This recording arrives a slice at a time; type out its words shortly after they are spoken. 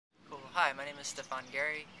Hi, my name is Stefan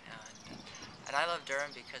Gary, and I love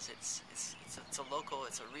Durham because it's a local,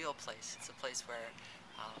 it's a real place. It's a place where,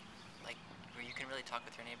 um, like, where you can really talk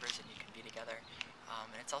with your neighbors and you can be together.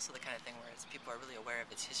 And it's also the kind of thing where people are really aware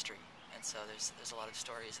of its history, and so there's a lot of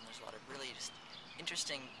stories and there's a lot of really just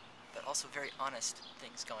interesting, but also very honest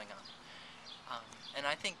things going on. And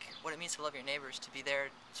I think what it means to love your neighbors, to be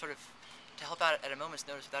there, sort of, to help out at a moment's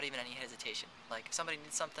notice without even any hesitation. Like if somebody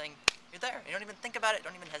needs something, you're there. You don't even think about it.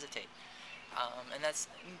 Don't even hesitate. And that's,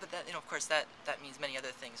 but that, of course, that means many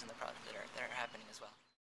other things in the product that are happening as well.